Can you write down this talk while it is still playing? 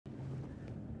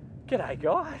G'day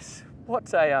guys.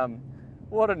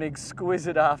 What an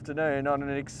exquisite afternoon on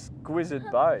an exquisite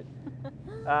boat.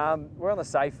 We're on the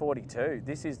SAY 42.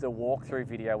 This is the walkthrough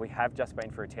video. We have just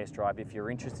been for a test drive. If you're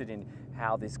interested in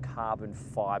how this carbon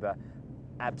fibre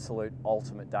absolute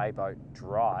ultimate day boat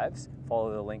drives,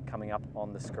 follow the link coming up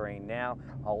on the screen now.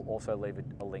 I'll also leave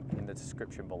a link in the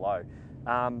description below.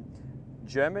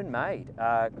 German-made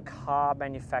car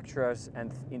manufacturers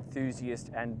and enthusiasts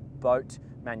and boat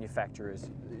manufacturers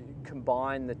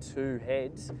combine the two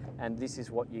heads, and this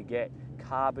is what you get: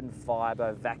 carbon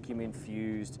fibre, vacuum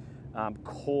infused,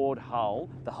 cord hull.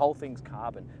 The whole thing's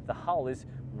carbon. The hull is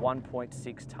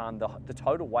 1.6 tonne. The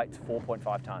total weight's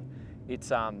 4.5 tonne. It's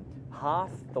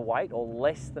half the weight, or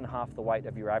less than half the weight,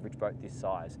 of your average boat this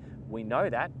size. We know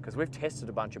that because we've tested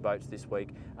a bunch of boats this week,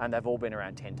 and they've all been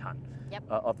around 10 tonne. Yep.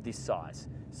 Of this size.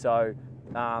 So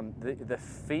the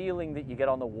feeling that you get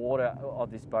on the water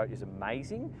of this boat is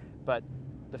amazing, but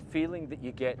the feeling that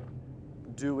you get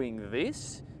doing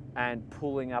this and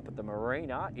pulling up at the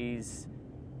marina is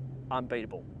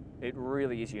unbeatable. It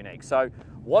really is unique. So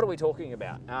what are we talking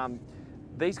about?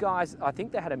 These guys, I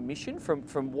think they had a mission,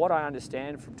 from what I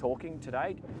understand from talking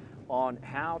today, on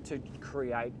how to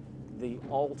create the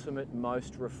ultimate,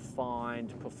 most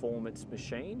refined performance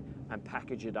machine and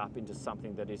package it up into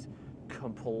something that is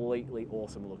completely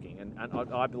awesome looking. And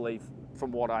I believe,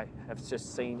 from what I have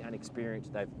just seen and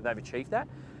experienced, they've achieved that.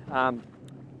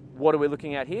 What are we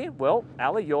looking at here? Well,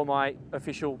 Ali, you're my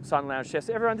official Sun Lounge chef.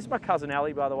 Everyone, this is my cousin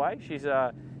Ali, by the way. She's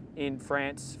in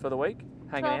France for the week,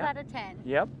 hanging 12 out. 12 out of 10.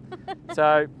 Yep.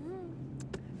 So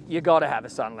you got to have a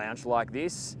Sun Lounge like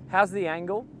this. How's the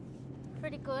angle?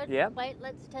 Pretty good. Yep. Wait,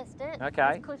 let's test it.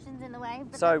 Okay. There's cushions in the way.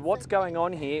 But So what's going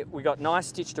on here? We've got nice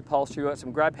stitched upholstery. We've got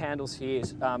some grab handles here,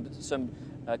 some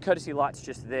courtesy lights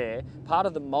just there. Part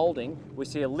of the moulding, we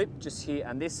see a lip just here,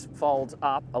 and this folds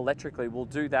up electrically. We'll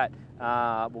do that.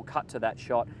 We'll cut to that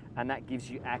shot, and that gives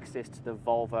you access to the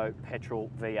Volvo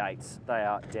petrol V8s. They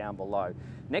are down below.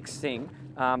 Next thing,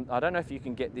 I don't know if you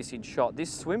can get this in shot.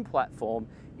 This swim platform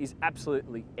is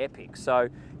absolutely epic. So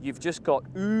you've just got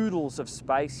oodles of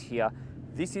space here.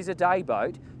 This is a day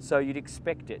boat, so you'd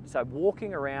expect it. So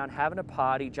walking around, having a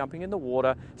party, jumping in the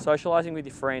water, socialising with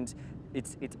your friends,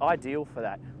 it's ideal for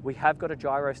that. We have got a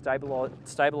gyro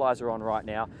stabilizer on right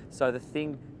now, so the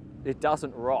thing, it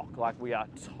doesn't rock. Like, we are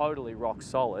totally rock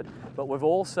solid, but we've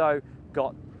also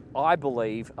got, I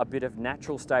believe, a bit of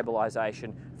natural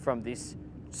stabilisation from this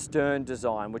stern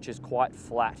design, which is quite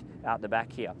flat out the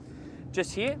back here.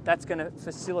 Just here, that's going to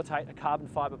facilitate a carbon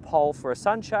fibre pole for a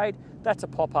sunshade. That's a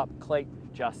pop-up cleat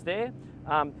just there.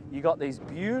 You got these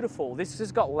beautiful, this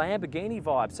has got Lamborghini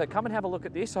vibes. So come and have a look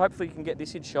at this. Hopefully you can get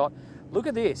this in shot. Look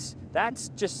at this. That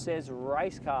just says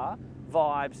race car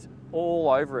vibes all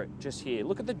over it just here.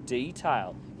 Look at the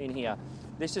detail in here.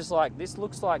 This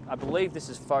looks like, I believe this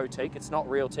is faux teak. It's not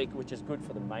real teak, which is good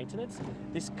for the maintenance.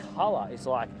 This colour is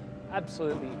like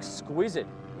absolutely exquisite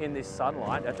in this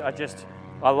sunlight.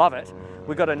 I love it.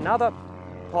 We've got another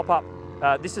pop-up.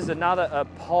 This is another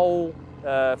pole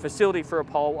facility for a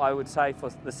pole, I would say, for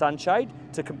the sunshade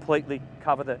to completely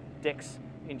cover the decks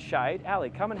in shade. Ali,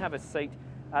 come and have a seat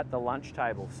at the lunch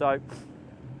table. So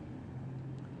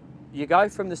you go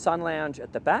from the sun lounge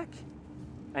at the back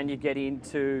and you get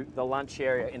into the lunch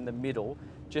area in the middle.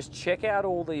 Just check out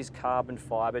all these carbon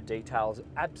fibre details.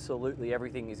 Absolutely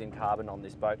everything is in carbon on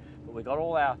this boat. But we've got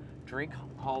all our drink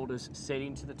holders set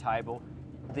into the table.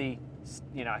 You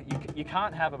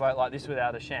can't have a boat like this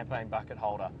without a champagne bucket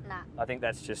holder. Nah. I think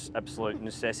that's just absolute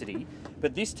necessity.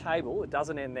 But this table, it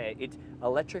doesn't end there. It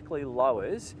electrically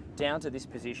lowers down to this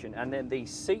position, and then the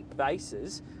seat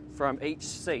bases from each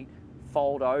seat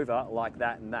fold over like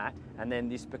that, and then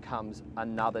this becomes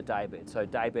another daybed. So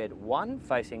daybed 1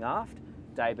 facing aft,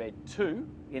 daybed 2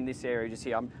 in this area just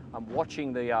here. I'm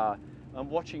watching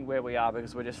where we are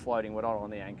because we're just floating. We're not on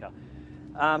the anchor.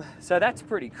 So that's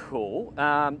pretty cool,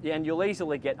 and you'll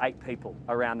easily get 8 people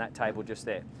around that table just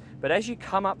there. But as you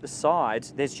come up the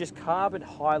sides, there's just carbon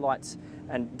highlights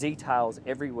and details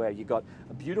everywhere. You've got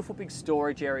a beautiful big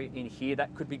storage area in here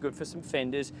that could be good for some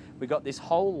fenders. We've got this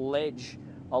whole ledge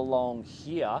along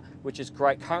here, which is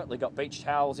great. Currently got beach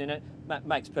towels in it. That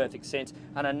makes perfect sense.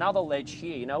 And another ledge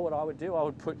here. You know what I would do? I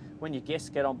would put, when your guests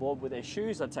get on board with their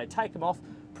shoes, I'd say take them off,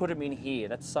 put them in here.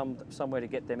 That's somewhere to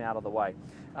get them out of the way.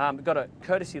 We've got a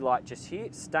courtesy light just here,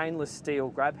 stainless steel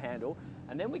grab handle,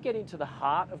 and then we get into the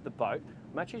heart of the boat.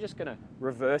 I'm actually just going to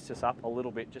reverse this up a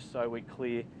little bit just so we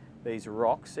clear these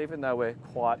rocks. Even though we're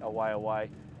quite a way away,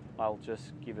 I'll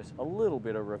just give us a little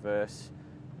bit of reverse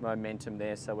momentum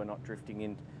there so we're not drifting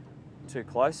in too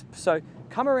close. So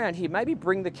come around here, maybe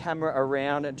bring the camera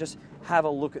around and just have a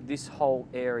look at this whole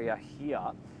area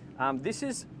here. This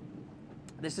is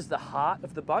the heart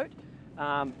of the boat.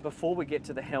 Before we get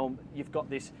to the helm, you've got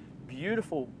this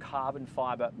beautiful carbon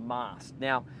fibre mast.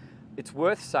 Now, it's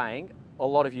worth saying, a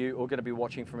lot of you are going to be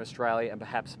watching from Australia and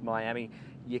perhaps Miami,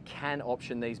 you can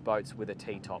option these boats with a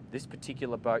T-top. This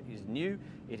particular boat is new,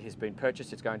 it has been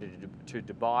purchased, it's going to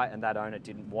Dubai, and that owner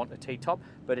didn't want a T-top,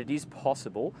 but it is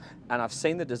possible, and I've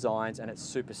seen the designs and it's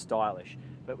super stylish.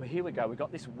 But here we go, we've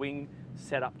got this wing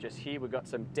set up just here, we've got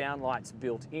some downlights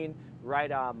built in,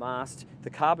 radar mast,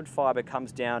 the carbon fibre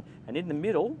comes down, and in the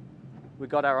middle, we've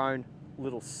got our own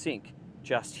little sink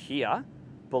just here.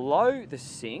 Below the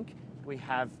sink, we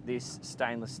have this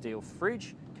stainless steel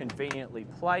fridge, conveniently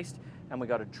placed, and we've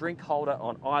got a drink holder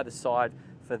on either side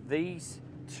for these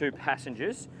two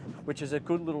passengers, which is a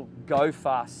good little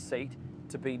go-fast seat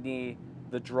to be near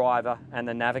the driver and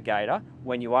the navigator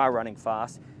when you are running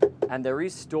fast. And there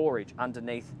is storage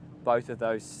underneath both of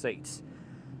those seats.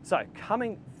 So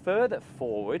coming further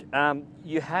forward,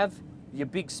 you have your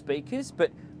big speakers,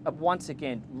 but once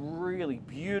again, really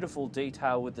beautiful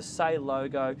detail with the SAY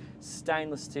logo,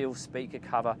 stainless steel speaker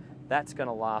cover. That's going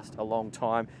to last a long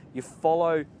time. You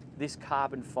follow this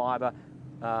carbon fibre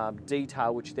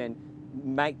detail, which then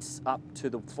mates up to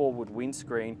the forward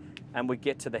windscreen, and we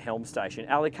get to the helm station.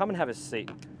 Ali, come and have a seat.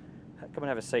 Come and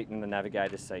have a seat in the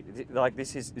navigator's seat. Like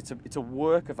it's a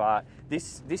work of art.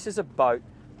 This is a boat.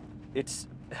 It's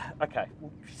okay.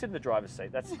 Sit in the driver's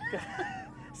seat. That's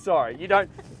sorry. You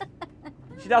don't.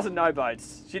 She doesn't know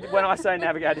boats. When I say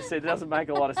navigator's seat, it doesn't make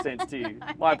a lot of sense to you.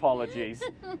 My apologies.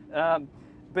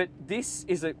 But this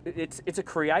is it's a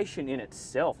creation in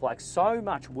itself. Like, so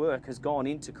much work has gone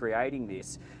into creating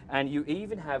this, and you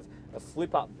even have a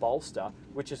flip-up bolster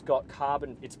which has got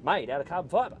carbon. It's made out of carbon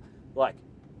fibre. Like,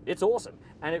 it's awesome,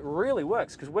 and it really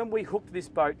works, because when we hooked this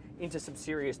boat into some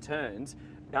serious turns,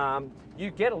 you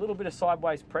get a little bit of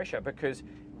sideways pressure, because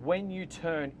when you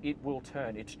turn, it will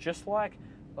turn. It's just like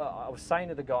I was saying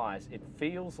to the guys, it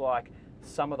feels like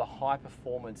some of the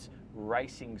high-performance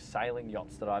racing sailing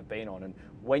yachts that I've been on, and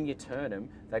when you turn them,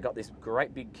 they got this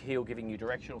great big keel giving you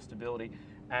directional stability,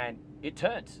 and it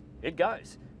turns, it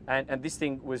goes, and this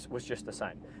thing was just the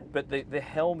same. But the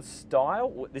helm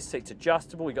style, this seat's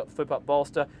adjustable, you got the flip-up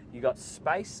bolster, you got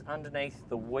space underneath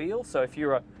the wheel, so if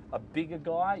you're a bigger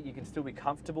guy, you can still be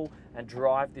comfortable and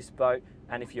drive this boat,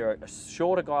 and if you're a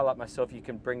shorter guy like myself, you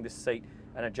can bring the seat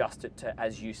and adjust it to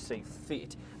as you see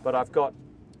fit. But I've got,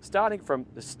 starting from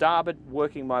the starboard,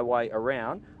 working my way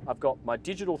around, I've got my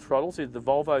digital throttles, the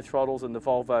Volvo throttles and the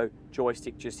Volvo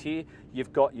joystick just here.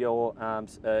 You've got your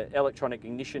electronic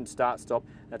ignition start-stop.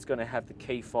 That's going to have the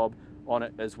key fob on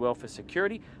it as well for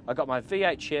security. I've got my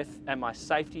VHF and my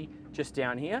safety just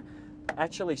down here.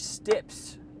 Actually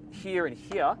steps here and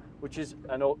here, which is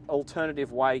an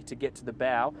alternative way to get to the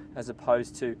bow as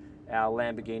opposed to our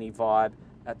Lamborghini vibe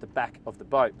at the back of the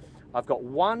boat. I've got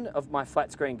one of my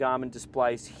flat screen Garmin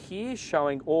displays here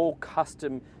showing all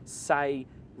custom SAY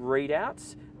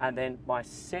readouts, and then my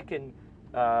second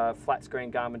flat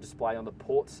screen Garmin display on the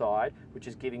port side, which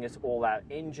is giving us all our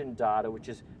engine data, which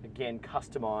is again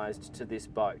customized to this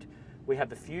boat. We have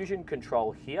the fusion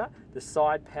control here, the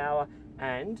side power,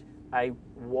 and a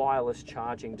wireless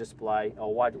charging display,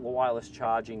 or wireless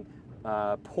charging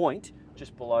point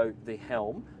just below the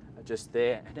helm, just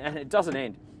there, and it doesn't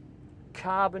end.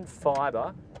 Carbon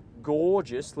fibre,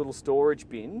 gorgeous little storage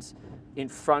bins in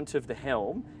front of the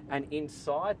helm, and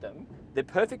inside them, they're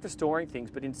perfect for storing things,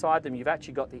 but inside them you've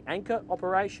actually got the anchor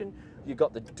operation, you've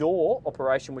got the door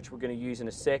operation, which we're going to use in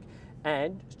a sec,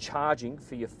 and charging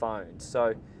for your phone.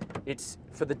 So it's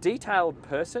for the detailed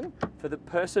person, for the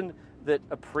person that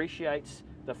appreciates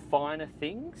the finer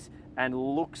things and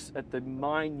looks at the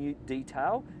minute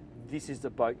detail. This is the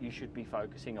boat you should be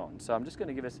focusing on. So I'm just going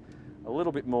to give us a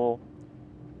little bit more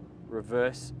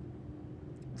reverse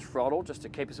throttle just to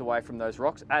keep us away from those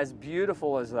rocks. As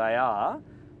beautiful as they are,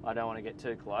 I don't want to get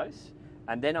too close.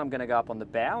 And then I'm going to go up on the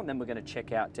bow, and then we're going to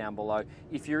check out down below.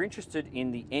 If you're interested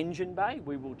in the engine bay,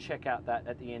 we will check out that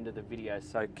at the end of the video,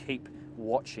 so keep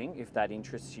watching if that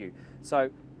interests you. So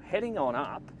heading on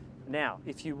up, now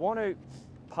if you want to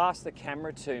pass the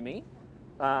camera to me,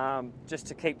 just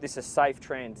to keep this a safe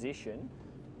transition,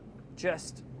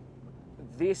 just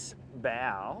this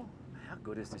bow, how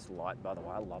good is this light, by the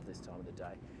way? I love this time of the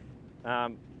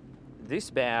day. This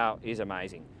bow is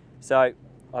amazing. So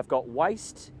I've got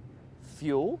waste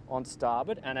fuel on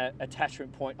starboard and an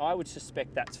attachment point. I would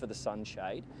suspect that's for the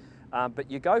sunshade.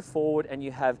 But you go forward and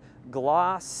you have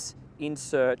glass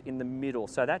insert in the middle.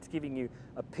 So that's giving you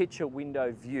a picture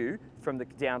window view from the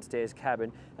downstairs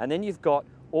cabin. And then you've got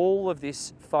all of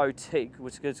this faux teak,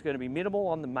 which is going to be minimal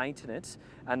on the maintenance,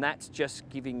 and that's just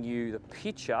giving you the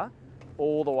picture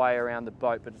all the way around the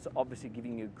boat, but it's obviously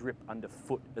giving you grip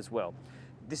underfoot as well.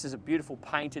 This is a beautiful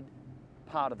painted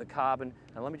part of the carbon,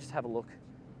 and let me just have a look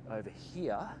over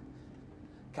here.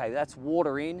 Okay, that's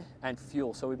water in and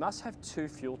fuel. So we must have 2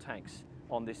 fuel tanks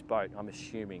on this boat, I'm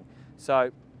assuming.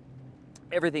 So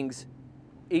everything's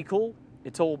equal,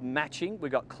 it's all matching.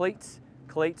 We've got cleats,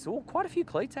 oh, quite a few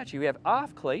cleats actually. We have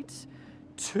aft cleats,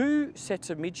 2 sets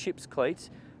of midships cleats,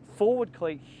 forward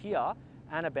cleat here,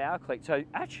 and a bow cleat. So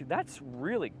actually that's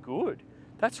really good.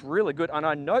 That's really good. And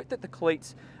I note that the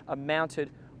cleats are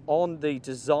mounted on the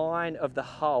design of the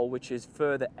hull, which is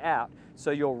further out.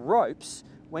 So your ropes,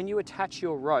 when you attach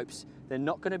your ropes, they're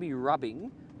not going to be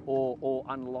rubbing or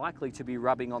unlikely to be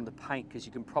rubbing on the paint, because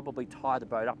you can probably tie the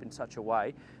boat up in such a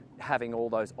way, having all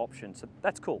those options. So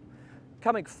that's cool.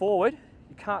 Coming forward,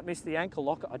 you can't miss the anchor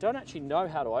locker. I don't actually know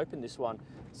how to open this one,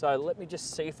 so let me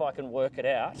just see if I can work it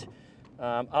out.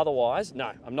 Otherwise,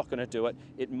 no, I'm not going to do it.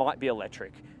 It might be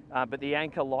electric, but the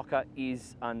anchor locker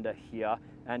is under here,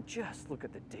 and just look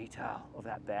at the detail of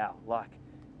that bow. Like,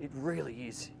 it really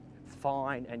is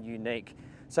fine and unique.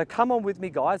 So come on with me,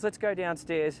 guys. Let's go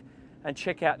downstairs and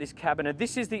check out this cabin. And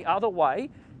this is the other way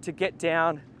to get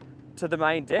down to the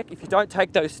main deck. If you don't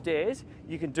take those stairs,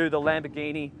 you can do the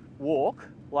Lamborghini walk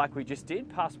like we just did.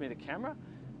 Pass me the camera.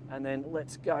 And then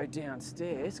let's go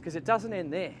downstairs, because it doesn't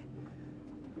end there.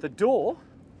 The door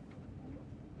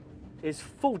is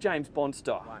full James Bond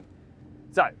style.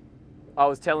 So, I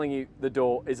was telling you the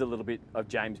door is a little bit of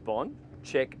James Bond.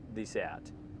 Check this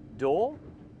out. Door,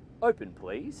 open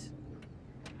please.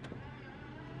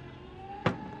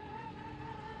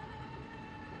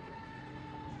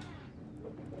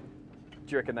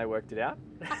 Do you reckon they worked it out?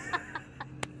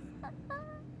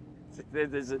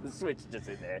 There's a switch just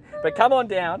in there. But come on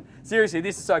down. Seriously,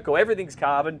 this is so cool. Everything's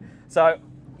carbon. So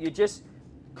you just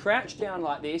crouch down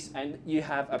like this and you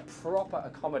have a proper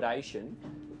accommodation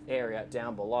area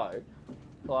down below.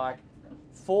 Like,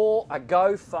 for a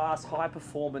go fast, high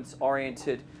performance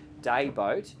oriented day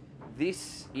boat,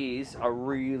 this is a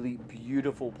really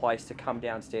beautiful place to come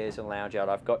downstairs and lounge out.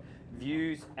 I've got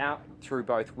views out through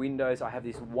both windows. I have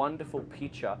this wonderful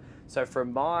picture. So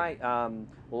from my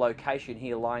location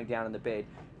here, lying down in the bed,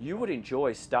 you would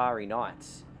enjoy starry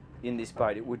nights in this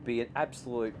boat. It would be an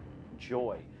absolute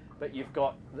joy. But you've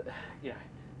got,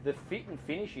 the fit and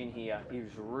finish in here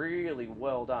is really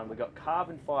well done. We've got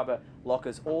carbon fibre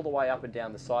lockers all the way up and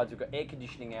down the sides. We've got air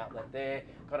conditioning outlet there.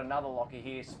 Got another locker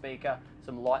here, speaker,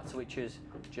 some light switches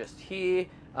just here.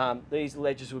 These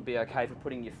ledges would be okay for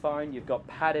putting your phone. You've got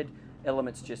padded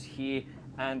elements just here,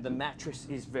 and the mattress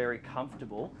is very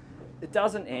comfortable. It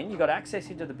doesn't end. You've got access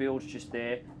into the bilge just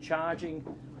there. Charging,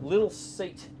 little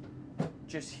seat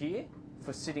just here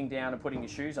for sitting down and putting your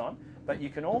shoes on. But you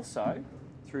can also,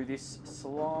 through this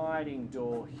sliding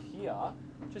door here,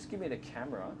 just give me the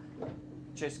camera,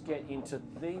 just get into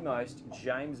the most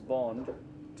James Bond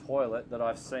toilet that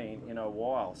I've seen in a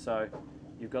while. So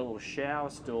you've got a little shower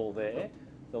stool there.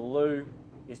 The loo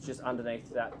is just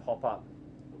underneath that pop-up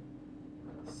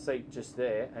seat just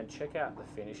there, and check out the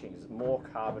finishings. More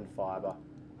carbon fibre.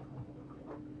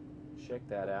 Check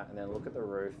that out, and then look at the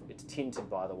roof. It's tinted,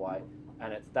 by the way,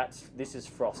 and this is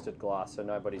frosted glass, so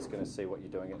nobody's going to see what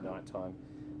you're doing at night time.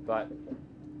 But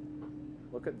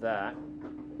look at that.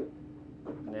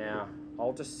 Now,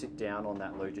 I'll just sit down on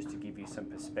that loo just to give you some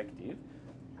perspective.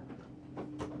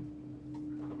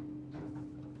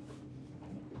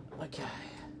 Okay.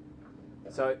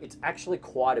 So it's actually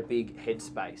quite a big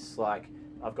headspace. Like,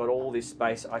 I've got all this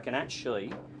space. I can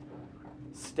actually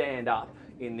stand up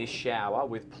in this shower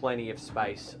with plenty of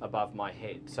space above my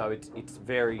head. So it's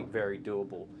very, very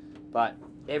doable. But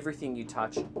everything you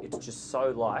touch, it's just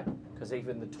so light, because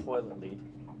even the toilet lid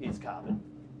is carbon.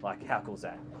 Like, how cool is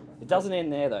that? It doesn't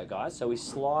end there though, guys. So we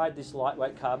slide this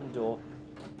lightweight carbon door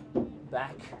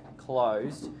back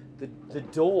closed. The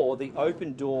door, the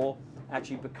open door,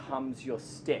 actually becomes your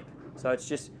step. So it's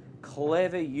just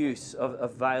clever use of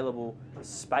available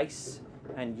space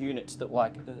and units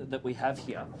that we have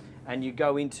here. And you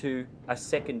go into a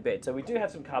second bed. So we do have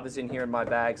some covers in here in my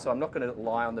bag, so I'm not going to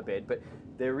lie on the bed, but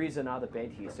there is another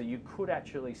bed here. So you could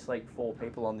actually sleep 4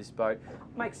 people on this boat.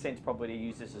 Makes sense probably to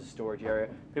use this as a storage area.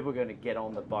 People are going to get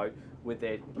on the boat with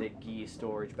their gear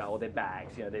storage bag, or their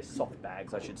bags, their soft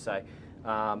bags, I should say.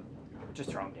 Just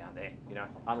throw them down there,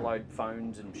 unload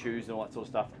phones and shoes and all that sort of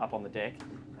stuff up on the deck,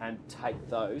 and take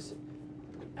those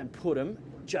and put them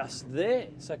just there.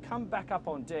 So come back up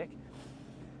on deck.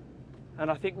 And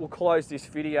I think we'll close this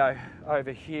video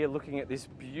over here looking at this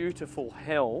beautiful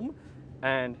helm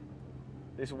and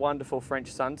this wonderful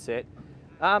French sunset.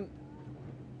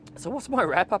 So what's my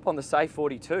wrap up on the SAY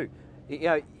 42? You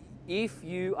know, if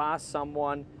you are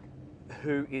someone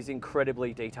who is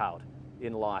incredibly detailed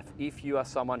in life, if you are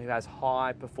someone who has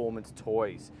high performance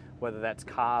toys, whether that's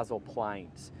cars or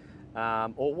planes,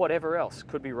 or whatever else,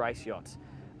 could be race yachts,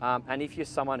 and if you're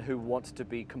someone who wants to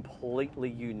be completely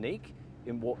unique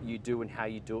in what you do and how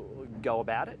you go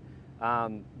about it,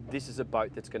 this is a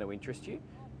boat that's going to interest you.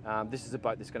 This is a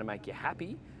boat that's going to make you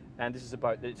happy, and this is a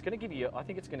boat that's going to give you, I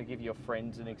think it's going to give your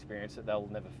friends an experience that they'll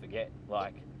never forget.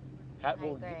 Like, how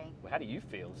do you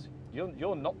feel?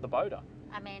 You're not the boater.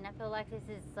 I mean, I feel like this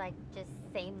is like just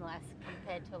seamless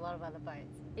compared to a lot of other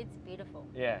boats. It's beautiful.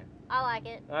 Yeah. I like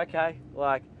it. Okay,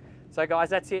 so guys,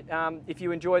 that's it. If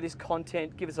you enjoy this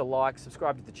content, give us a like,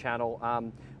 subscribe to the channel.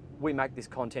 We make this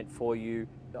content for you.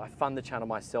 I fund the channel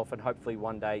myself, and hopefully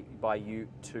one day by you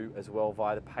too as well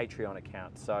via the Patreon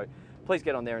account. So please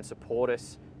get on there and support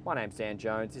us. My name's Dan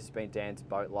Jones. This has been Dan's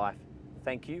Boat Life.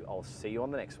 Thank you. I'll see you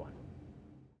on the next one.